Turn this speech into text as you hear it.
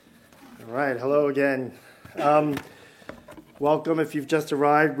All right, hello again. Welcome if you've just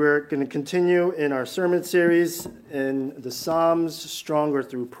arrived. We're going to continue in our sermon series in the Psalms, Stronger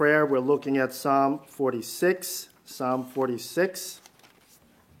Through Prayer. We're looking at Psalm 46. Psalm 46.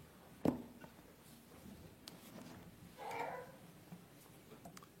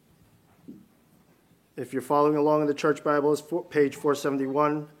 If you're following along in the Church Bible, it's page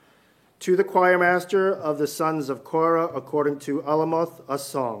 471. To the choir master of the sons of Korah, according to Alamoth, a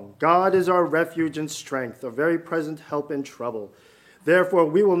song. God is our refuge and strength, a very present help in trouble. Therefore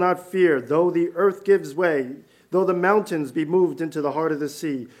we will not fear, though the earth gives way, though the mountains be moved into the heart of the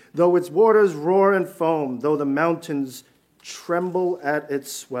sea, though its waters roar and foam, though the mountains tremble at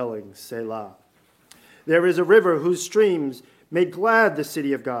its swelling. Selah. There is a river whose streams make glad the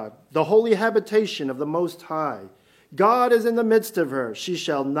city of God, the holy habitation of the Most High. God is in the midst of her. She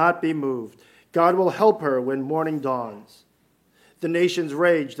shall not be moved. God will help her when morning dawns. The nations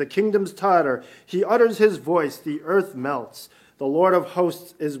rage, the kingdoms totter. He utters his voice, the earth melts. The Lord of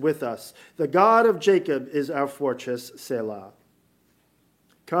hosts is with us. The God of Jacob is our fortress, Selah.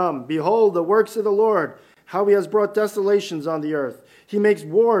 Come, behold the works of the Lord, how he has brought desolations on the earth. He makes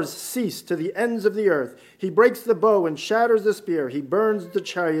wars cease to the ends of the earth. He breaks the bow and shatters the spear. He burns the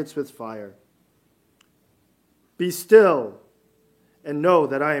chariots with fire. Be still and know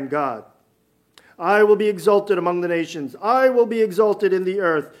that I am God. I will be exalted among the nations. I will be exalted in the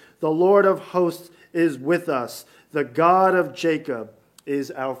earth. The Lord of hosts is with us. The God of Jacob is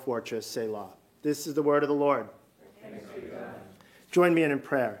our fortress, Selah. This is the word of the Lord. Join me in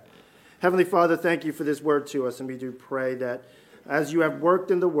prayer. Heavenly Father, thank you for this word to us, and we do pray that as you have worked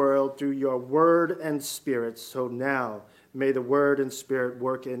in the world through your word and spirit, so now may the word and spirit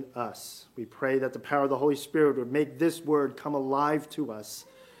work in us. We pray that the power of the Holy Spirit would make this word come alive to us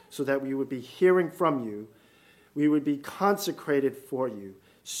so that we would be hearing from you. We would be consecrated for you,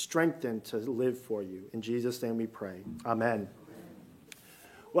 strengthened to live for you. In Jesus' name we pray. Amen.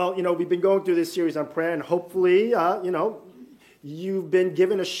 Well, we've been going through this series on prayer, and hopefully, you've been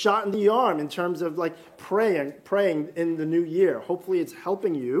given a shot in the arm in terms of praying in the new year. Hopefully it's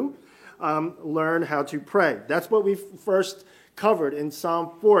helping you learn how to pray. That's what we first covered in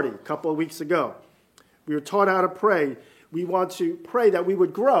Psalm 40 a couple of weeks ago. We were taught how to pray. We want to pray that we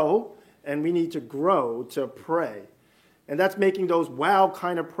would grow, and we need to grow to pray. And that's making those wow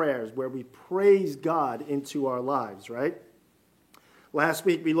kind of prayers where we praise God into our lives, right? Last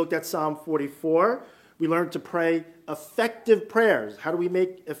week we looked at Psalm 44. We learned to pray effective prayers. How do we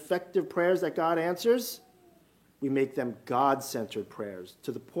make effective prayers that God answers? We make them God-centered prayers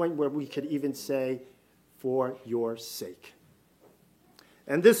to the point where we could even say, for your sake.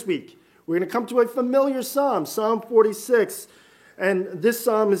 And this week, we're going to come to a familiar psalm, Psalm 46. And this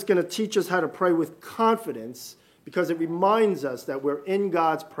psalm is going to teach us how to pray with confidence because it reminds us that we're in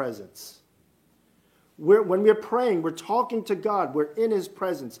God's presence. When we're praying, we're talking to God. We're in his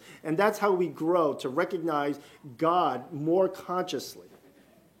presence. And that's how we grow to recognize God more consciously.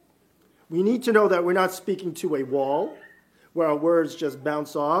 We need to know that we're not speaking to a wall where our words just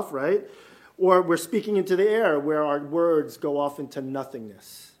bounce off, right? Or we're speaking into the air where our words go off into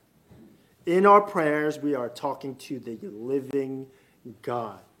nothingness. In our prayers, we are talking to the living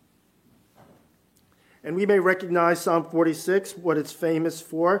God. And we may recognize Psalm 46, what it's famous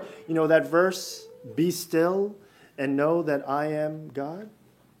for. You know that verse, be still and know that I am God?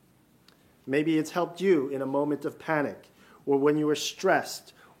 Maybe it's helped you in a moment of panic or when you were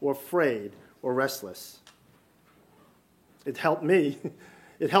stressed or afraid, or restless. It helped me.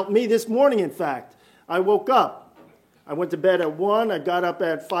 It helped me this morning, in fact. I woke up. I went to bed at 1. I got up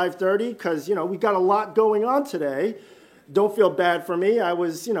at 5:30 because, we got a lot going on today. Don't feel bad for me. I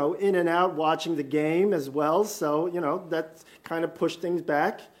was, in and out watching the game as well. So, that kind of pushed things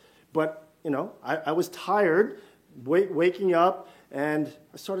back. But, I was tired, waking up, and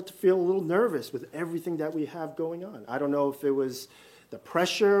I started to feel a little nervous with everything that we have going on. I don't know if it was the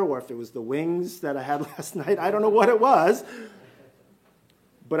pressure or if it was the wings that I had last night. I don't know what it was.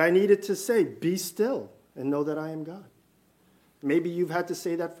 But I needed to say, be still and know that I am God. Maybe you've had to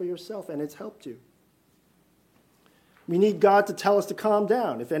say that for yourself and it's helped you. We need God to tell us to calm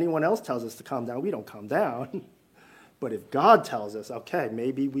down. If anyone else tells us to calm down, we don't calm down. But if God tells us, okay,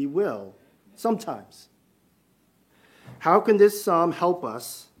 maybe we will. Sometimes. How can this psalm help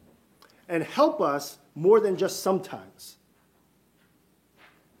us and help us more than just sometimes?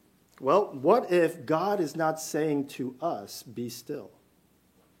 Well, what if God is not saying to us, be still?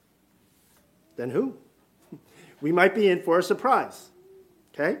 Then who? We might be in for a surprise,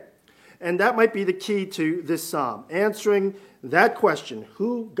 okay? And that might be the key to this psalm, answering that question,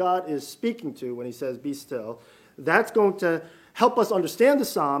 who God is speaking to when he says, be still. That's going to help us understand the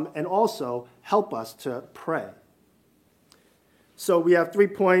psalm and also help us to pray. So we have 3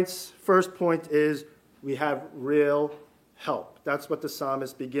 points. First point is we have real help. That's what the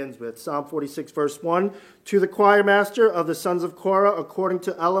psalmist begins with. Psalm 46, verse 1, to the choir master of the sons of Korah, according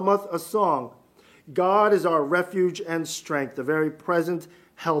to Alamoth, a song. God is our refuge and strength, a very present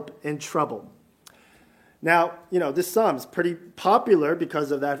help in trouble. Now, this psalm is pretty popular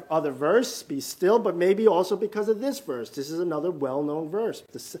because of that other verse, be still, but maybe also because of this verse. This is another well-known verse.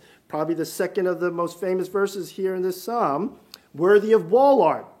 Probably the second of the most famous verses here in this psalm, worthy of wall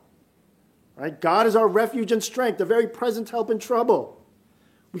art. Right? God is our refuge and strength, a very present help in trouble.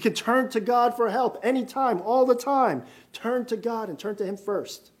 We can turn to God for help anytime, all the time. Turn to God and turn to him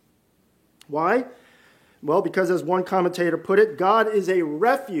first. Why? Well, because as one commentator put it, God is a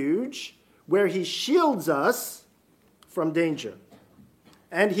refuge where he shields us from danger.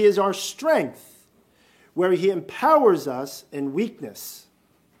 And he is our strength, where he empowers us in weakness.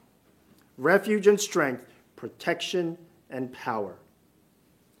 Refuge and strength, protection and power.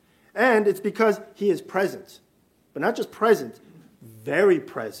 And it's because he is present. But not just present, very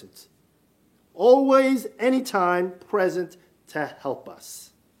present. Always, anytime, present to help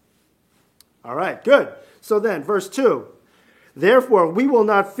us. All right, good. So then, verse 2. Therefore, we will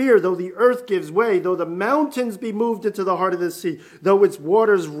not fear, though the earth gives way, though the mountains be moved into the heart of the sea, though its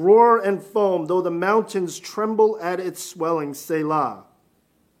waters roar and foam, though the mountains tremble at its swelling, Selah.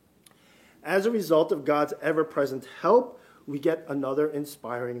 As a result of God's ever-present help, we get another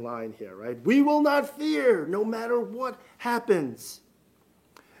inspiring line here, right? We will not fear, no matter what happens.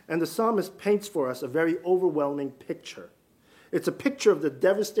 And the psalmist paints for us a very overwhelming picture. It's a picture of the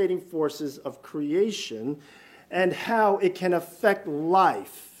devastating forces of creation and how it can affect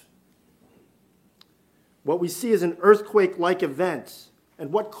life. What we see is an earthquake-like event.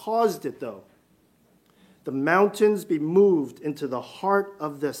 And what caused it, though? The mountains be moved into the heart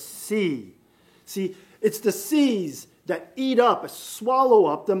of the sea. See, it's the seas that eat up, swallow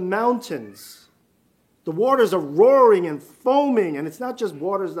up the mountains. The waters are roaring and foaming, and it's not just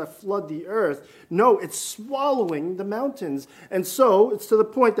waters that flood the earth. No, it's swallowing the mountains. And so it's to the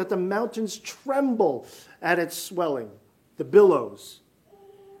point that the mountains tremble at its swelling, the billows.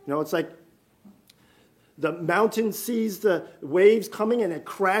 It's like the mountain sees the waves coming and it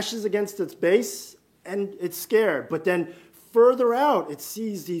crashes against its base, and it's scared. But then further out, it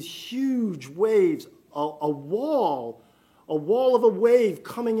sees these huge waves, a wall of a wave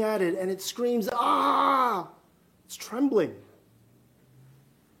coming at it, and it screams, ah! It's trembling.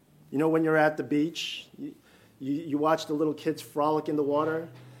 When you're at the beach, you watch the little kids frolic in the water,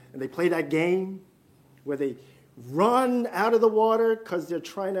 and they play that game where they run out of the water because they're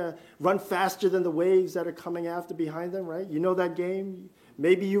trying to run faster than the waves that are coming after behind them, right? You know that game?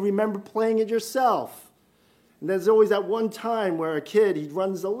 Maybe you remember playing it yourself. And there's always that one time where a kid, he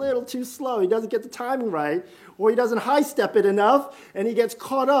runs a little too slow. He doesn't get the timing right, or he doesn't high-step it enough, and he gets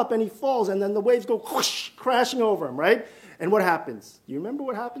caught up and he falls, and then the waves go whoosh, crashing over him, right? And what happens? You remember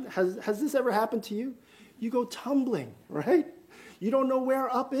what happened? Has this ever happened to you? You go tumbling, right? You don't know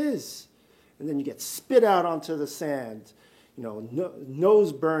where up is. And then you get spit out onto the sand,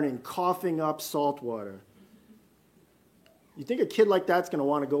 nose burning, coughing up salt water. You think a kid like that's going to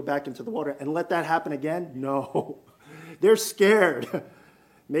want to go back into the water and let that happen again? No. They're scared.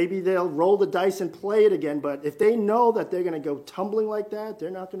 Maybe they'll roll the dice and play it again, but if they know that they're going to go tumbling like that,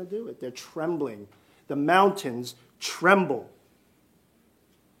 they're not going to do it. They're trembling. The mountains tremble.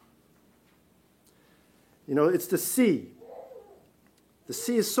 It's the sea. The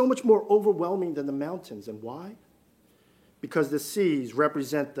sea is so much more overwhelming than the mountains. And why? Because the seas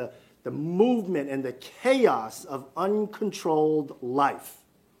represent the movement and the chaos of uncontrolled life.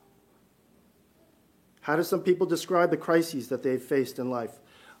 How do some people describe the crises that they've faced in life?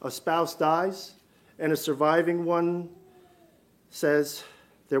 A spouse dies, and a surviving one says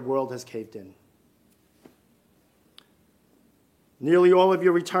their world has caved in. Nearly all of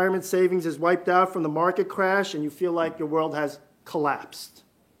your retirement savings is wiped out from the market crash, and you feel like your world has collapsed.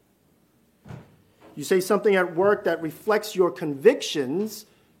 You say something at work that reflects your convictions,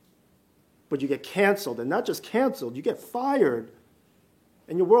 but you get canceled. And not just canceled, you get fired,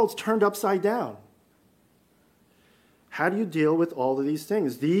 and your world's turned upside down. How do you deal with all of these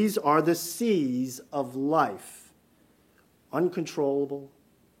things? These are the seas of life. Uncontrollable.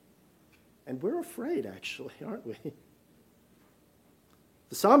 And we're afraid, actually, aren't we?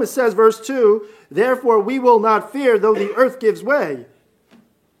 The psalmist says, verse 2, therefore we will not fear, though the earth gives way.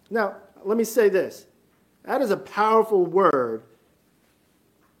 Now, let me say this. That is a powerful word.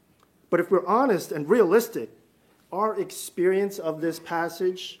 But if we're honest and realistic, our experience of this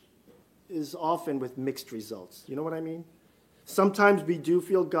passage is often with mixed results. You know what I mean? Sometimes we do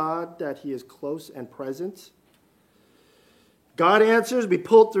feel God, that he is close and present. God answers, we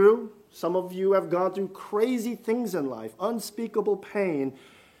pull through. Some of you have gone through crazy things in life, unspeakable pain.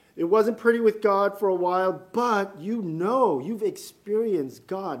 It wasn't pretty with God for a while, but you've experienced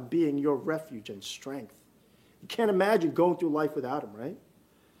God being your refuge and strength. You can't imagine going through life without him, right?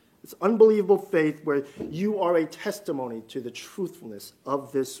 It's unbelievable faith where you are a testimony to the truthfulness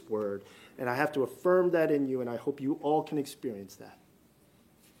of this word. And I have to affirm that in you, and I hope you all can experience that.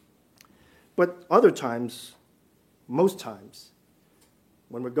 But other times, most times,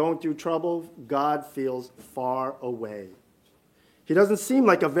 when we're going through trouble, God feels far away. He doesn't seem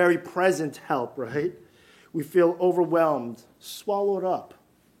like a very present help, right? We feel overwhelmed, swallowed up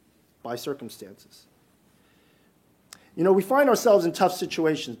by circumstances. We find ourselves in tough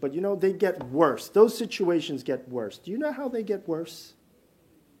situations, but they get worse. Those situations get worse. Do you know how they get worse?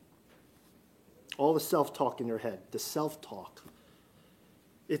 All the self-talk in your head, the self-talk.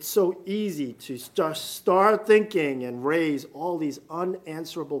 It's so easy to start thinking and raise all these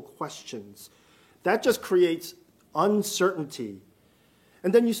unanswerable questions. That just creates uncertainty.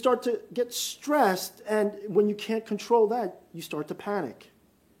 And then you start to get stressed, and when you can't control that, you start to panic.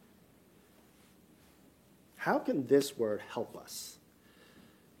 How can this word help us?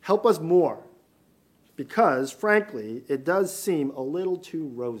 Help us more. Because, frankly, it does seem a little too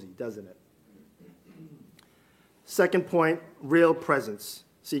rosy, doesn't it? Second point, real presence.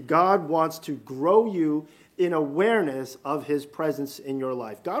 See, God wants to grow you in awareness of his presence in your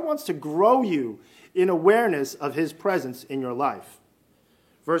life. God wants to grow you in awareness of his presence in your life.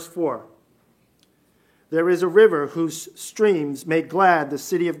 Verse 4. There is a river whose streams make glad the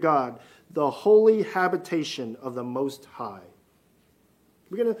city of God, the holy habitation of the Most High.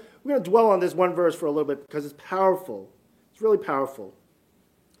 We're going to dwell on this one verse for a little bit because it's powerful. It's really powerful.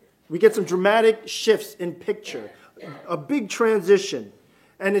 We get some dramatic shifts in picture, a big transition,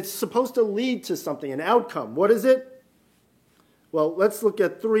 and it's supposed to lead to something, an outcome. What is it? Well, let's look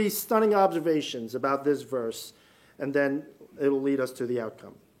at 3 stunning observations about this verse, and then it'll lead us to the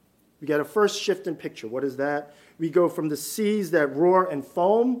outcome. We get a first shift in picture. What is that? We go from the seas that roar and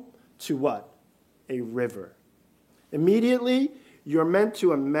foam to what? A river. Immediately, you're meant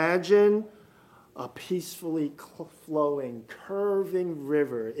to imagine a peacefully flowing, curving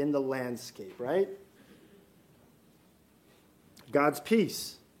river in the landscape, right? God's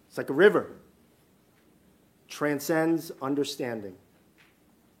peace, it's like a river, transcends understanding.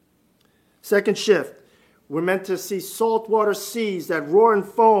 Second shift, we're meant to see saltwater seas that roar and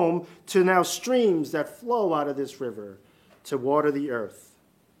foam to now streams that flow out of this river to water the earth.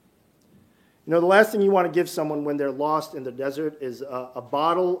 The last thing you want to give someone when they're lost in the desert is a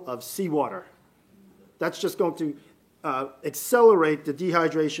bottle of seawater. That's just going to accelerate the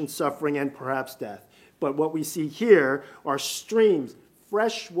dehydration, suffering, and perhaps death. But what we see here are streams,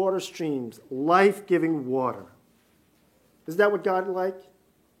 fresh water streams, life-giving water. Is that what God is like?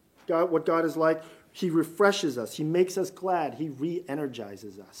 What God is like? He refreshes us. He makes us glad. He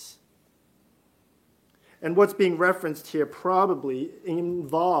re-energizes us. And what's being referenced here probably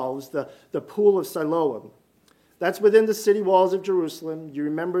involves the pool of Siloam. That's within the city walls of Jerusalem. You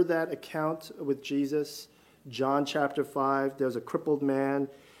remember that account with Jesus? John chapter 5, there's a crippled man.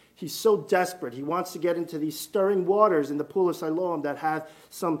 He's so desperate. He wants to get into these stirring waters in the pool of Siloam that have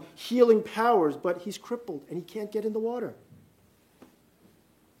some healing powers, but he's crippled and he can't get in the water.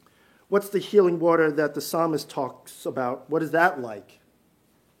 What's the healing water that the psalmist talks about? What is that like?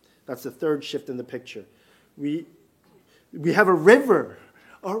 That's the third shift in the picture. We have a river,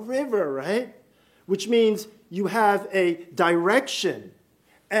 right? Which means you have a direction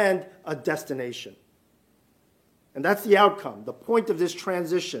and a destination. And that's the outcome, the point of this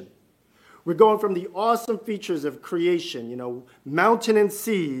transition. We're going from the awesome features of creation, mountain and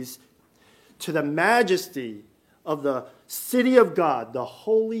seas, to the majesty of the city of God, the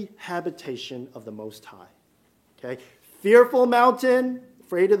holy habitation of the Most High. Okay? Fearful mountain,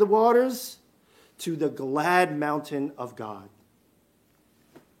 afraid of the waters, to the glad mountain of God.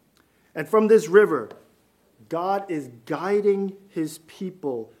 And from this river, God is guiding his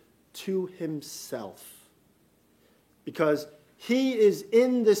people to himself. Because he is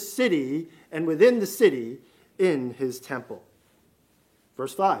in the city, and within the city, in his temple.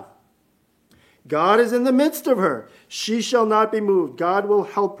 Verse 5. God is in the midst of her. She shall not be moved. God will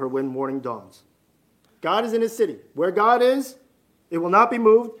help her when morning dawns. God is in his city. Where God is, it will not be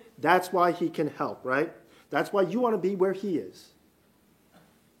moved. That's why he can help, right? That's why you want to be where he is.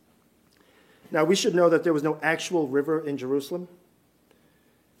 Now, we should know that there was no actual river in Jerusalem.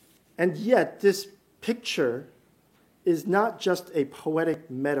 And yet, this picture is not just a poetic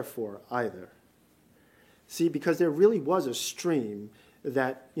metaphor either. See, because there really was a stream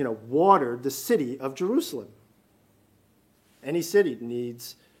that, watered the city of Jerusalem. Any city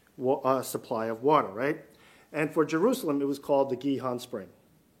needs a supply of water, right? And for Jerusalem, it was called the Gihon Spring.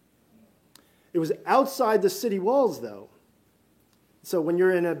 It was outside the city walls, though. So when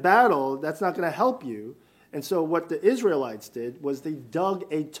you're in a battle, that's not going to help you. And so what the Israelites did was they dug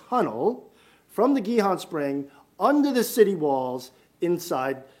a tunnel from the Gihon Spring under the city walls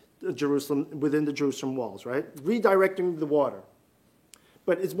inside Jerusalem, within the Jerusalem walls, right? Redirecting the water.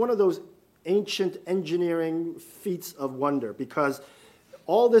 But it's one of those ancient engineering feats of wonder because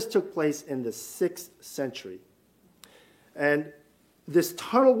all this took place in the 6th century. And this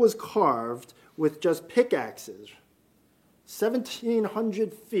tunnel was carved with just pickaxes,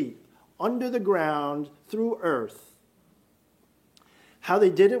 1,700 feet under the ground through earth. How they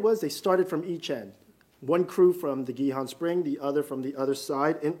did it was they started from each end. One crew from the Gihon Spring, the other from the other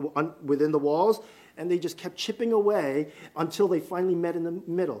side within the walls, and they just kept chipping away until they finally met in the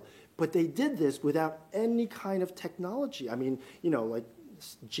middle. But they did this without any kind of technology. I mean, like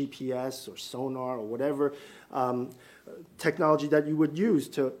GPS or sonar or whatever technology that you would use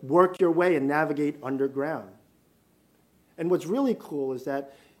to work your way and navigate underground. And what's really cool is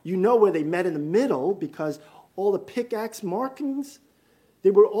that where they met in the middle because all the pickaxe markings,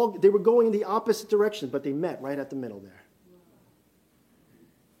 they were going in the opposite direction, but they met right at the middle there.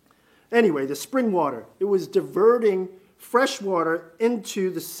 Anyway, the spring water, it was diverting fresh water into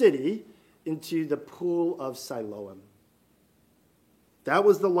the city, into the pool of Siloam. That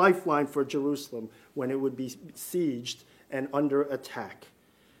was the lifeline for Jerusalem when it would be besieged and under attack.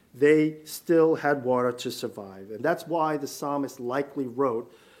 They still had water to survive. And that's why the psalmist likely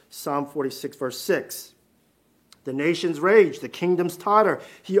wrote Psalm 46, verse 6. The nations rage, the kingdoms totter.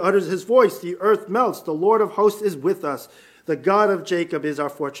 He utters his voice, the earth melts. The Lord of hosts is with us. The God of Jacob is our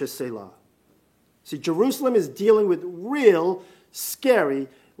fortress, Selah. See, Jerusalem is dealing with real, scary,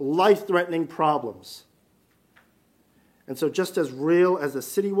 life-threatening problems. And so just as real as the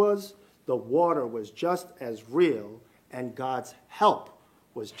city was, the water was just as real, and God's help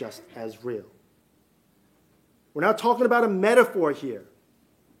was just as real. We're not talking about a metaphor here.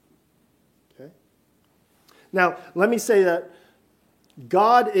 Okay? Now, let me say that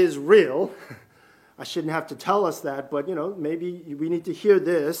God is real. I shouldn't have to tell us that, but, maybe we need to hear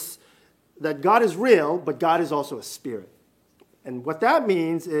this, that God is real, but God is also a spirit. And what that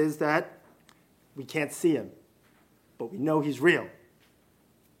means is that we can't see him, but we know he's real.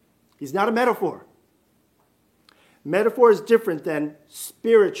 He's not a metaphor. Metaphor is different than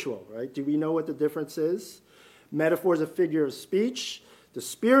spiritual, right? Do we know what the difference is? Metaphor is a figure of speech. The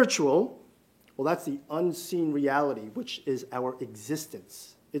spiritual, well, that's the unseen reality, which is our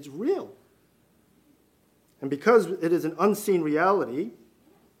existence. It's real. And because it is an unseen reality,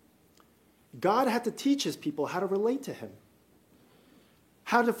 God had to teach his people how to relate to him,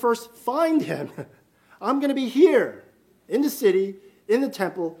 how to first find him. I'm going to be here in the city, in the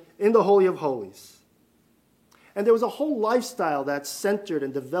temple, in the Holy of Holies. And there was a whole lifestyle that centered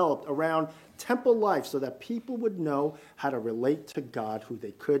and developed around temple life so that people would know how to relate to God who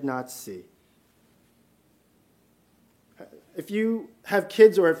they could not see. If you have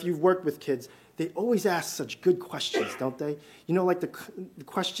kids or if you've worked with kids, they always ask such good questions, don't they? Like the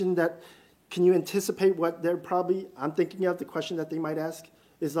question that, can you anticipate what I'm thinking of, the question that they might ask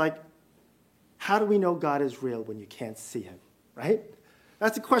is like, how do we know God is real when you can't see him, right?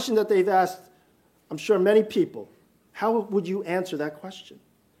 That's a question that they've asked, I'm sure, many people. How would you answer that question?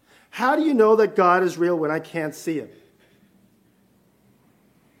 How do you know that God is real when I can't see him?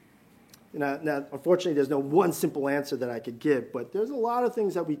 Now, unfortunately, there's no one simple answer that I could give, but there's a lot of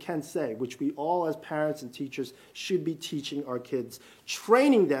things that we can say, which we all as parents and teachers should be teaching our kids,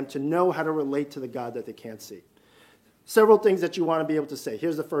 training them to know how to relate to the God that they can't see. Several things that you want to be able to say.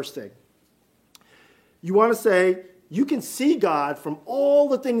 Here's the first thing. You want to say, you can see God from all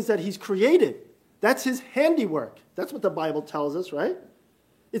the things that he's created. That's his handiwork. That's what the Bible tells us, right?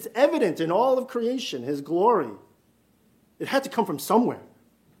 It's evident in all of creation, his glory. It had to come from somewhere.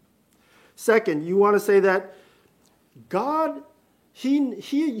 Second, you want to say that God,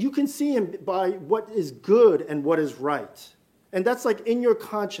 you can see him by what is good and what is right. And that's like in your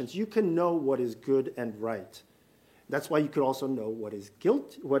conscience. You can know what is good and right. That's why you could also know what is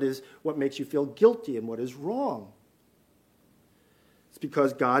guilt, what makes you feel guilty and what is wrong. It's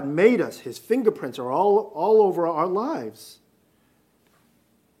because God made us. His fingerprints are all over our lives.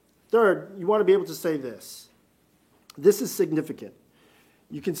 Third, you want to be able to say this. This is significant.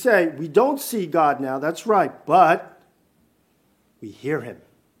 You can say, we don't see God now, that's right, but we hear him.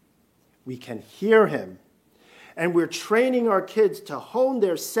 We can hear him. And we're training our kids to hone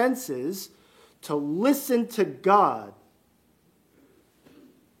their senses to listen to God.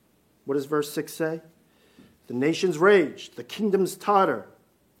 What does verse 6 say? The nations rage, the kingdoms totter.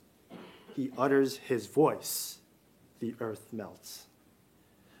 He utters his voice, the earth melts.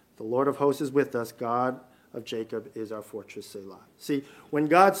 The Lord of hosts is with us, God of Jacob is our fortress, Selah. See, when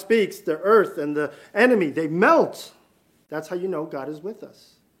God speaks, the earth and the enemy, they melt. That's how you know God is with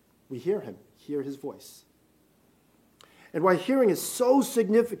us. We hear him, hear his voice. And why hearing is so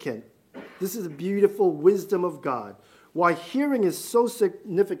significant, this is the beautiful wisdom of God. Why hearing is so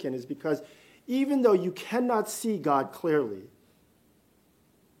significant is because even though you cannot see God clearly,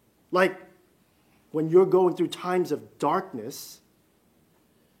 like when you're going through times of darkness,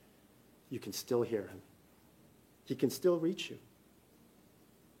 you can still hear him. He can still reach you.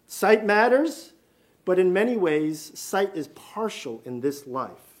 Sight matters, but in many ways, sight is partial in this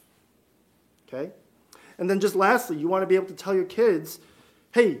life. Okay? And then just lastly, you want to be able to tell your kids,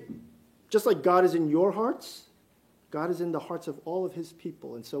 hey, just like God is in your hearts, God is in the hearts of all of his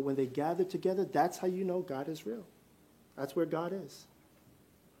people. And so when they gather together, that's how you know God is real. That's where God is.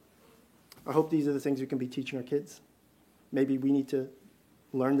 I hope these are the things we can be teaching our kids. Maybe we need to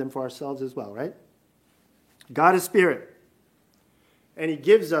learn them for ourselves as well, right? God is spirit. And he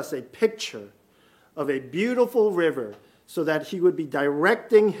gives us a picture of a beautiful river so that he would be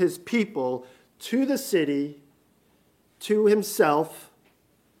directing his people to the city, to himself,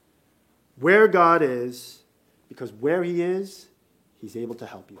 where God is, because where he is, he's able to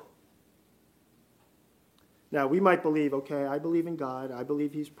help you. Now, we might believe, okay, I believe in God. I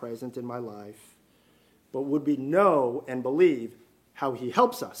believe he's present in my life. But would we know and believe how he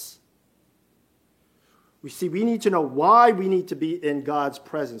helps us? We need to know why we need to be in God's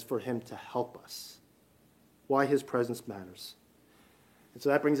presence for him to help us. Why his presence matters. And so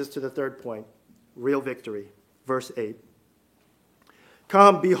that brings us to the third point, real victory. Verse 8.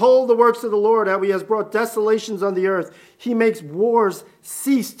 Come, behold the works of the Lord, how he has brought desolations on the earth. He makes wars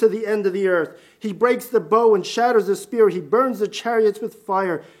cease to the end of the earth. He breaks the bow and shatters the spear. He burns the chariots with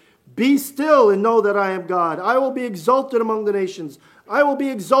fire. Be still and know that I am God. I will be exalted among the nations. I will be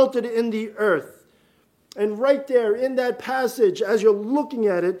exalted in the earth. And right there in that passage, as you're looking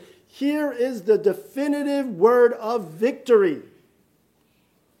at it, here is the definitive word of victory.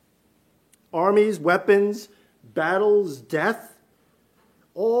 Armies, weapons, battles, death,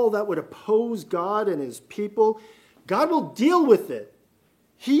 all that would oppose God and his people, God will deal with it.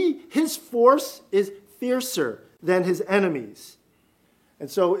 His force is fiercer than his enemies.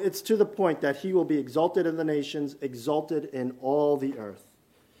 And so it's to the point that he will be exalted in the nations, exalted in all the earth.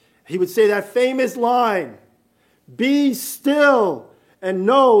 He would say that famous line, be still and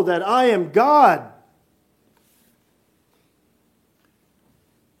know that I am God.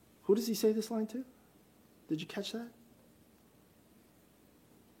 Who does he say this line to? Did you catch that?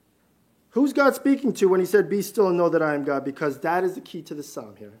 Who's God speaking to when he said, be still and know that I am God? Because that is the key to the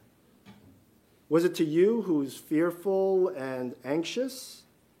psalm here. Was it to you who's fearful and anxious?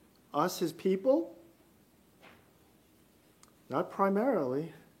 Us, his people? Not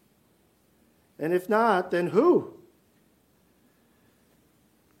primarily. And if not, then who?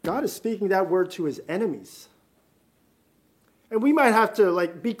 God is speaking that word to his enemies. And we might have to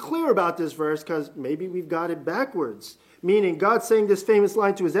be clear about this verse because maybe we've got it backwards. Meaning God's saying this famous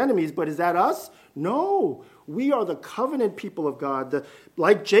line to his enemies, but is that us? No. We are the covenant people of God,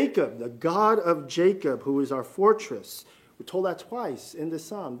 like Jacob, the God of Jacob, who is our fortress. We're told that twice in the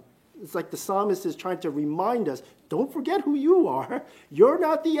psalm. It's like the psalmist is trying to remind us, don't forget who you are. You're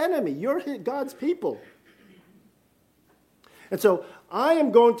not the enemy. You're God's people. And so I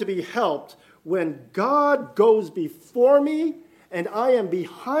am going to be helped when God goes before me and I am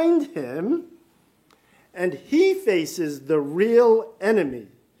behind him and he faces the real enemy,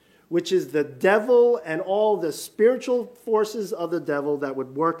 which is the devil and all the spiritual forces of the devil that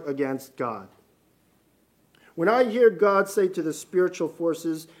would work against God. When I hear God say to the spiritual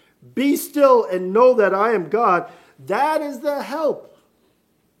forces, be still and know that I am God, that is the help.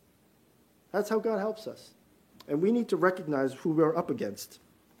 That's how God helps us. And we need to recognize who we're up against.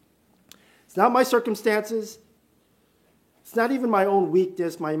 It's not my circumstances. It's not even my own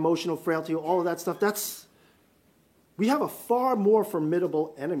weakness, my emotional frailty, all of that stuff. We have a far more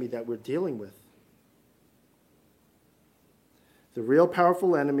formidable enemy that we're dealing with. The real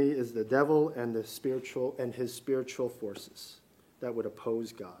powerful enemy is the devil and his spiritual forces that would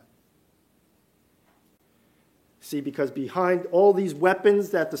oppose God. See, because behind all these weapons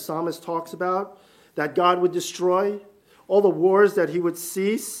that the psalmist talks about, that God would destroy, all the wars that he would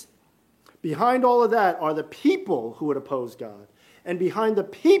cease, behind all of that are the people who would oppose God. And behind the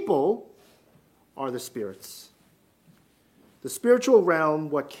people are the spirits. The spiritual realm,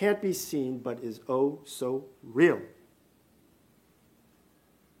 what can't be seen but is oh so real.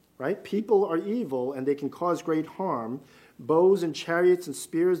 Right? People are evil and they can cause great harm. Bows and chariots and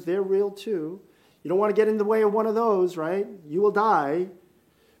spears, they're real too. You don't want to get in the way of one of those, right? You will die.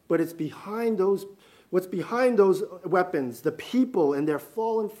 But it's behind those, what's behind those weapons, the people and their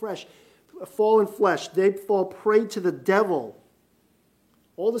fallen flesh, they fall prey to the devil.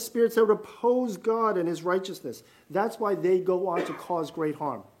 All the spirits that would oppose God and his righteousness. That's why they go on to cause great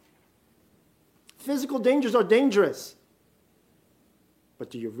harm. Physical dangers are dangerous. But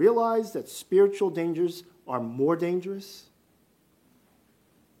do you realize that spiritual dangers are more dangerous?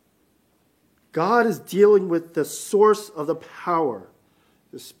 God is dealing with the source of the power,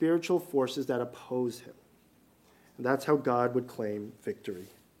 the spiritual forces that oppose him. And that's how God would claim victory.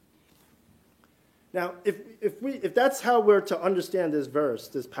 Now, if that's how we're to understand this verse,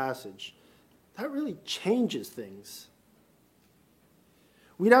 this passage, that really changes things.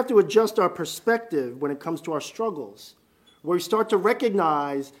 We'd have to adjust our perspective when it comes to our struggles, where we start to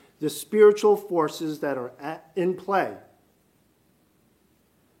recognize the spiritual forces that are in play.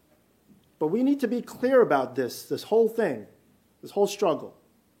 But we need to be clear about this whole thing, this whole struggle.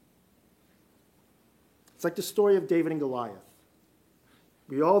 It's like the story of David and Goliath.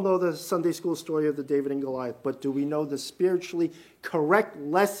 We all know the Sunday school story of the David and Goliath, but do we know the spiritually correct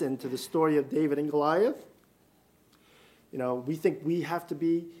lesson to the story of David and Goliath? You know, we think we have to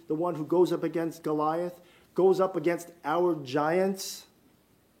be the one who goes up against Goliath, goes up against our giants.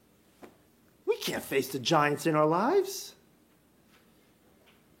 We can't face the giants in our lives.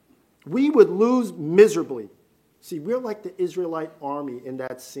 We would lose miserably. See, we're like the Israelite army in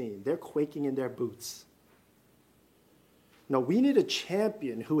that scene. They're quaking in their boots. No, we need a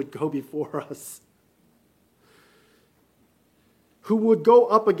champion who would go before us, who would go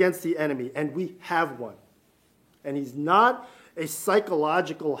up against the enemy, and we have one. And he's not a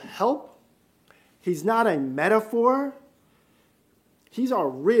psychological help. He's not a metaphor. He's our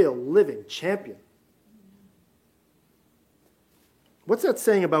real living champion. What's that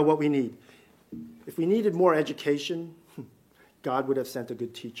saying about what we need? If we needed more education, God would have sent a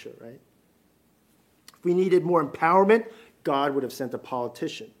good teacher, right? If we needed more empowerment, God would have sent a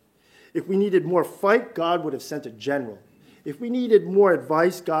politician. If we needed more fight, God would have sent a general. If we needed more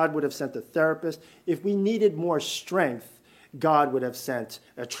advice, God would have sent a therapist. If we needed more strength, God would have sent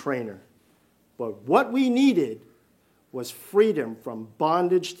a trainer. But what we needed was freedom from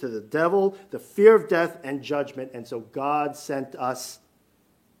bondage to the devil, the fear of death and judgment. And so God sent us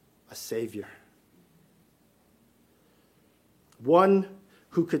a Savior. One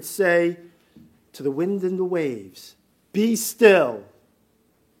who could say to the wind and the waves, "Be still."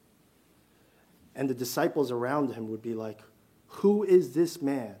 And the disciples around him would be like, "Who is this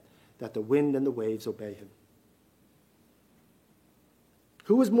man that the wind and the waves obey him?"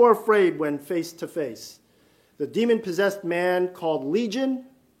 Who was more afraid when face to face? The demon-possessed man called Legion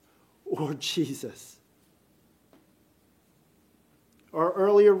or Jesus? Our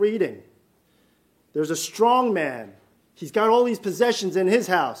earlier reading, there's a strong man. He's got all these possessions in his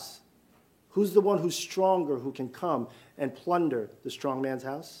house. Who's the one who's stronger who can come and plunder the strong man's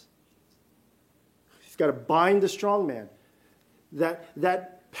house? He's got to bind the strong man.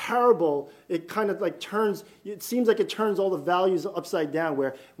 That parable, it kind of like turns, it seems like it turns all the values upside down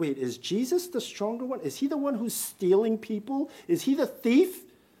where, wait, is Jesus the stronger one? Is he the one who's stealing people? Is he the thief?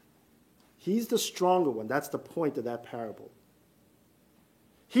 He's the stronger one. That's the point of that parable.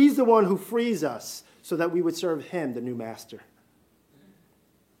 He's the one who frees us so that we would serve him, the new master.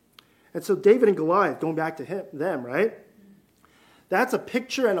 And so David and Goliath, going back to them, right? That's a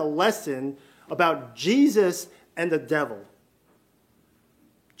picture and a lesson about Jesus and the devil.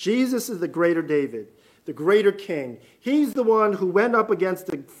 Jesus is the greater David, the greater king. He's the one who went up against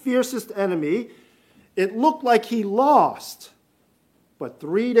the fiercest enemy. It looked like he lost, but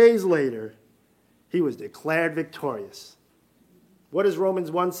 3 days later, he was declared victorious. What does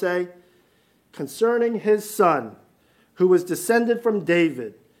Romans 1 say? Concerning his son, who was descended from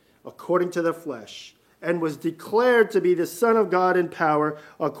David, according to the flesh, and was declared to be the Son of God in power,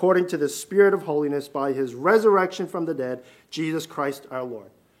 according to the Spirit of holiness, by his resurrection from the dead, Jesus Christ our Lord.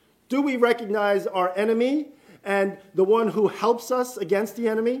 Do we recognize our enemy and the one who helps us against the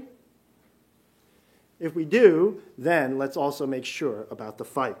enemy? If we do, then let's also make sure about the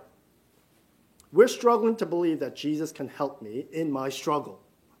fight. We're struggling to believe that Jesus can help me in my struggle.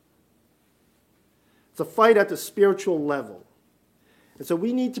 It's a fight at the spiritual level. And so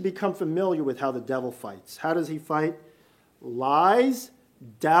we need to become familiar with how the devil fights. How does he fight? Lies,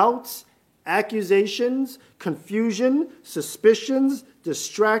 doubts, accusations, confusion, suspicions,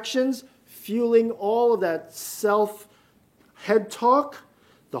 distractions, fueling all of that self-hatred head talk,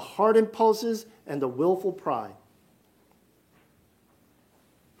 the heart impulses, and the willful pride.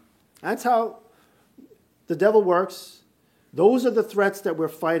 That's how the devil works. Those are the threats that we're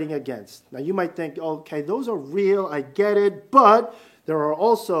fighting against. Now you might think, okay, those are real, I get it, but there are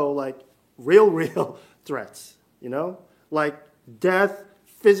also like real threats, like death,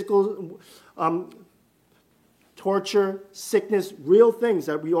 physical torture, sickness, real things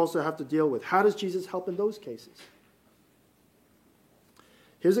that we also have to deal with. How does Jesus help in those cases?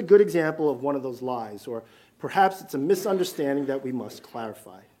 Here's a good example of one of those lies, or perhaps it's a misunderstanding that we must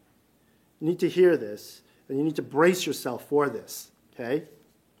clarify. You need to hear this, and you need to brace yourself for this, okay?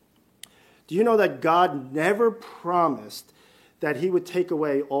 Do you know that God never promised that he would take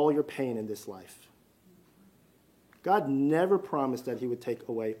away all your pain in this life? God never promised that he would take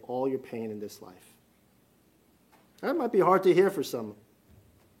away all your pain in this life. That might be hard to hear for some.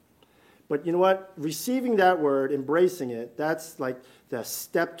 But you know what? Receiving that word, embracing it, that's like the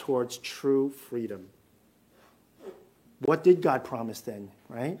step towards true freedom. What did God promise then,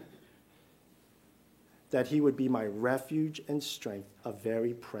 right? That he would be my refuge and strength, a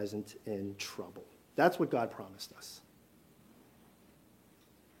very present in trouble. That's what God promised us.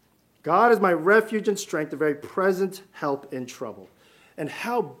 God is my refuge and strength, a very present help in trouble. And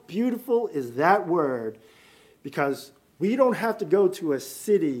how beautiful is that word, because we don't have to go to a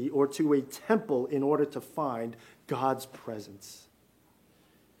city or to a temple in order to find God's presence.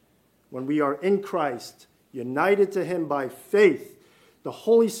 When we are in Christ, united to him by faith, the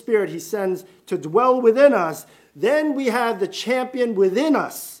Holy Spirit he sends to dwell within us, then we have the champion within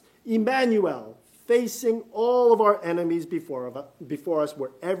us, Emmanuel, facing all of our enemies before us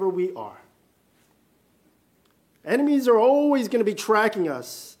wherever we are. Enemies are always going to be tracking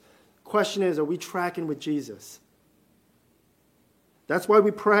us. Question is, are we tracking with Jesus? That's why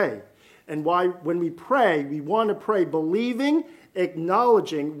we pray. And why when we pray, we want to pray believing,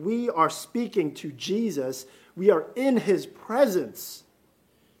 acknowledging we are speaking to Jesus. We are in his presence.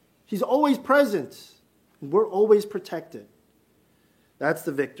 He's always present. And we're always protected. That's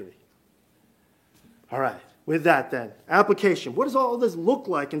the victory. All right. With that then, application. What does all this look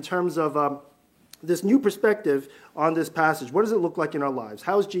like in terms of this new perspective on this passage? What does it look like in our lives?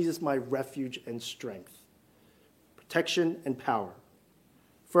 How is Jesus my refuge and strength? Protection and power.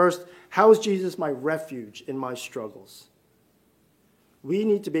 First, how is Jesus my refuge in my struggles? We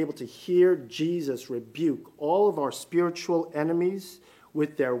need to be able to hear Jesus rebuke all of our spiritual enemies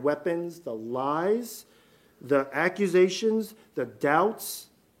with their weapons, the lies, the accusations, the doubts,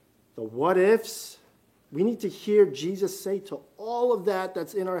 the what-ifs. We need to hear Jesus say to all of that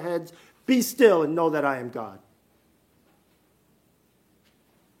that's in our heads, be still and know that I am God.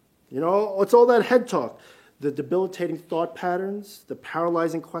 It's all that head talk. The debilitating thought patterns, the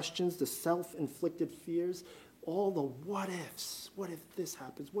paralyzing questions, the self-inflicted fears, all the what-ifs. What if this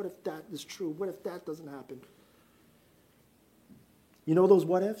happens? What if that is true? What if that doesn't happen? You know those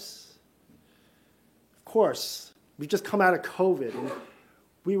what-ifs? Of course, we've just come out of COVID, and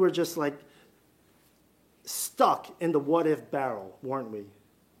we were just like stuck in the what-if barrel, weren't we?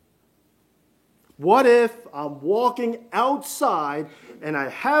 What if I'm walking outside and I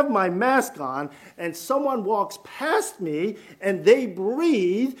have my mask on and someone walks past me and they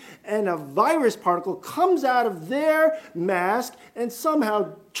breathe and a virus particle comes out of their mask and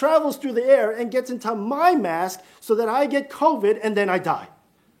somehow travels through the air and gets into my mask so that I get COVID and then I die?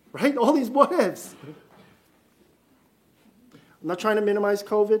 Right? All these what ifs. I'm not trying to minimize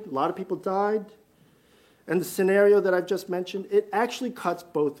COVID. A lot of people died. And the scenario that I've just mentioned, it actually cuts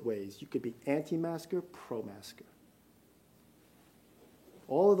both ways. You could be anti-masker, pro-masker.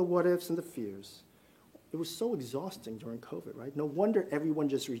 All of the what-ifs and the fears. It was so exhausting during COVID, right? No wonder everyone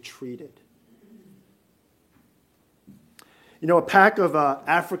just retreated. A pack of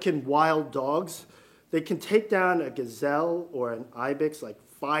African wild dogs, they can take down a gazelle or an ibex like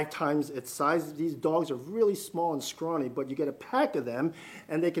 5 times its size. These dogs are really small and scrawny, but you get a pack of them,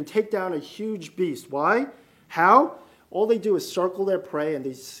 and they can take down a huge beast. Why? How? All they do is circle their prey, and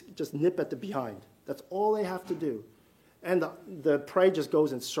they just nip at the behind. That's all they have to do. And the prey just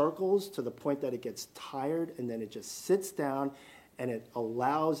goes in circles to the point that it gets tired, and then it just sits down, and it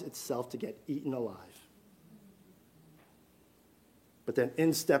allows itself to get eaten alive. But then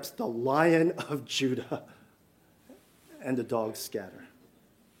in steps the Lion of Judah, and the dogs scatter.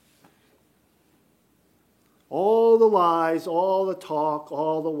 All the lies, all the talk,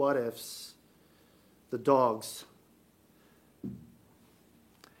 all the what-ifs, the dogs.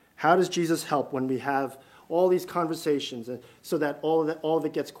 How does Jesus help when we have all these conversations so that all of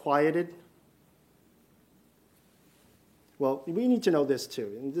it gets quieted? Well, we need to know this too.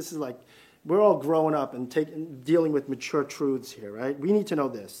 And this is like we're all growing up and dealing with mature truths here, right? We need to know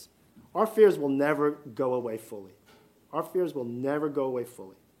this. Our fears will never go away fully. Our fears will never go away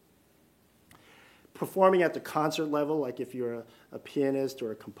fully. Performing at the concert level, like if you're a pianist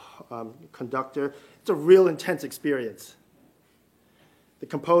or a conductor, it's a real intense experience. The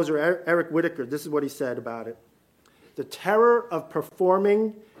composer, Eric Whitacre, this is what he said about it. The terror of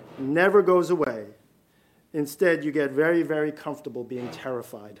performing never goes away. Instead, you get very, very comfortable being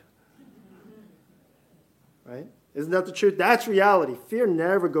terrified. Right? Isn't that the truth? That's reality. Fear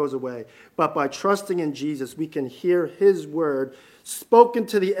never goes away. But by trusting in Jesus, we can hear his word spoken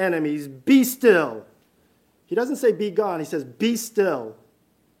to the enemies, be still. He doesn't say be gone. He says be still.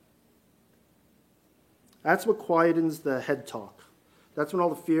 That's what quietens the head talk. That's when all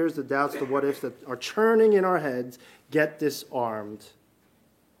the fears, the doubts, the what ifs that are churning in our heads get disarmed.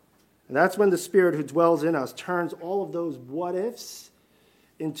 And that's when the Spirit who dwells in us turns all of those what ifs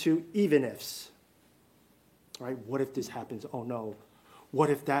into even ifs. Right? What if this happens? Oh no. What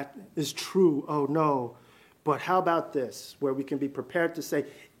if that is true? Oh no. But how about this, where we can be prepared to say,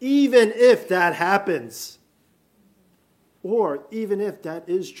 even if that happens, or even if that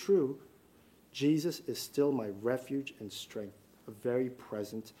is true, Jesus is still my refuge and strength, a very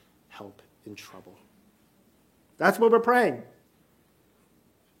present help in trouble. That's what we're praying.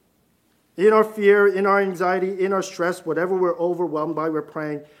 In our fear, in our anxiety, in our stress, whatever we're overwhelmed by, we're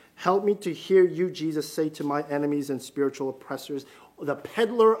praying, help me to hear you, Jesus, say to my enemies and spiritual oppressors, the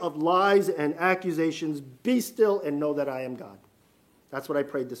peddler of lies and accusations, be still and know that I am God. That's what I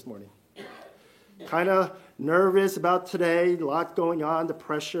prayed this morning. Kind of nervous about today, a lot going on, the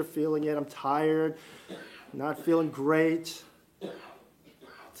pressure, feeling it, I'm tired, not feeling great.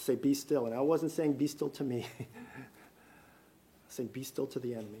 Say, be still. And I wasn't saying be still to me. I was saying be still to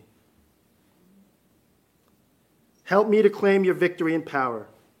the enemy. Help me to claim your victory and power.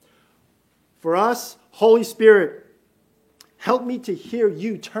 For us, Holy Spirit, help me to hear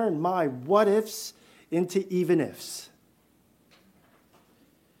you turn my what ifs into even ifs.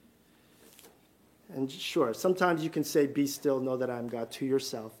 And sure, sometimes you can say, be still, know that I am God to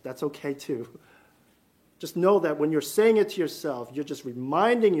yourself. That's okay too. Just know that when you're saying it to yourself, you're just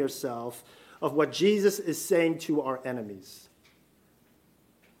reminding yourself of what Jesus is saying to our enemies.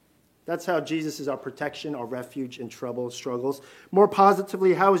 That's how Jesus is our protection, our refuge in trouble, struggles. More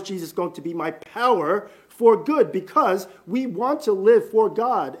positively, how is Jesus going to be my power for good? Because we want to live for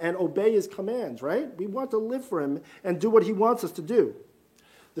God and obey his commands, right? We want to live for him and do what he wants us to do.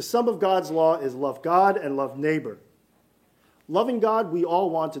 The sum of God's law is love God and love neighbor. Loving God, we all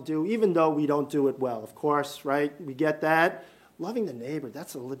want to do, even though we don't do it well. Of course, right? We get that. Loving the neighbor,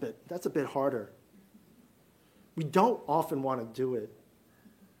 that's a bit harder. We don't often want to do it.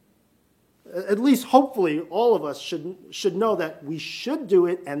 At least, hopefully, all of us should know that we should do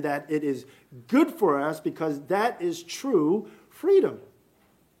it and that it is good for us because that is true freedom.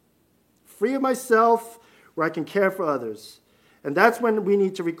 Free of myself, where I can care for others. And that's when we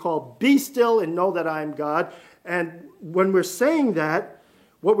need to recall, be still and know that I am God. And when we're saying that,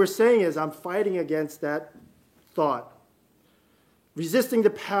 what we're saying is I'm fighting against that thought. Resisting the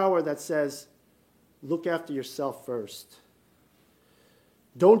power that says, look after yourself first.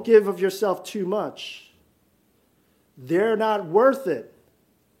 Don't give of yourself too much. They're not worth it.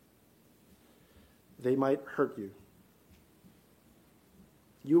 They might hurt you.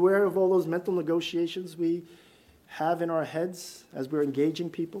 You aware of all those mental negotiations we have in our heads as we're engaging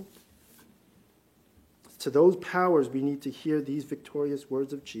people? To those powers, we need to hear these victorious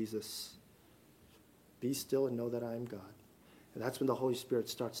words of Jesus. Be still and know that I am God. And that's when the Holy Spirit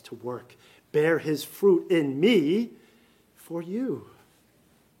starts to work. Bear his fruit in me for you.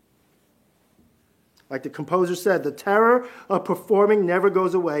 Like the composer said, the terror of performing never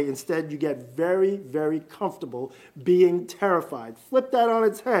goes away. Instead, you get very, very comfortable being terrified. Flip that on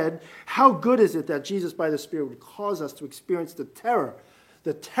its head. How good is it that Jesus, by the Spirit, would cause us to experience the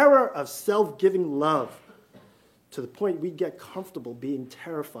terror of self-giving love, to the point we get comfortable being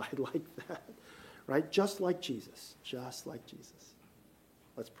terrified like that, right? Just like Jesus.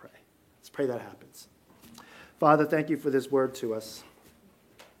 Let's pray. Let's pray that happens. Father, thank you for this word to us.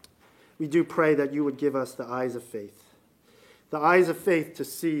 We do pray that you would give us the eyes of faith to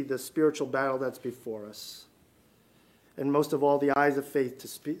see the spiritual battle that's before us. And most of all, the eyes of faith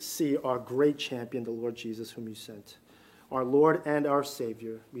to see our great champion, the Lord Jesus, whom you sent, our Lord and our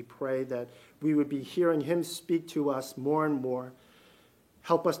Savior. We pray that we would be hearing him speak to us more and more.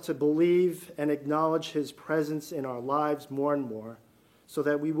 Help us to believe and acknowledge his presence in our lives more and more, so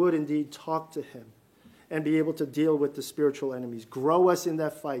that we would indeed talk to him and be able to deal with the spiritual enemies. Grow us in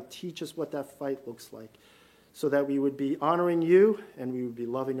that fight. Teach us what that fight looks like, so that we would be honoring you and we would be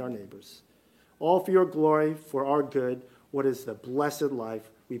loving our neighbors. all for your glory, for our good. What is the blessed life?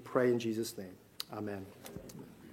 We pray in Jesus' name. Amen.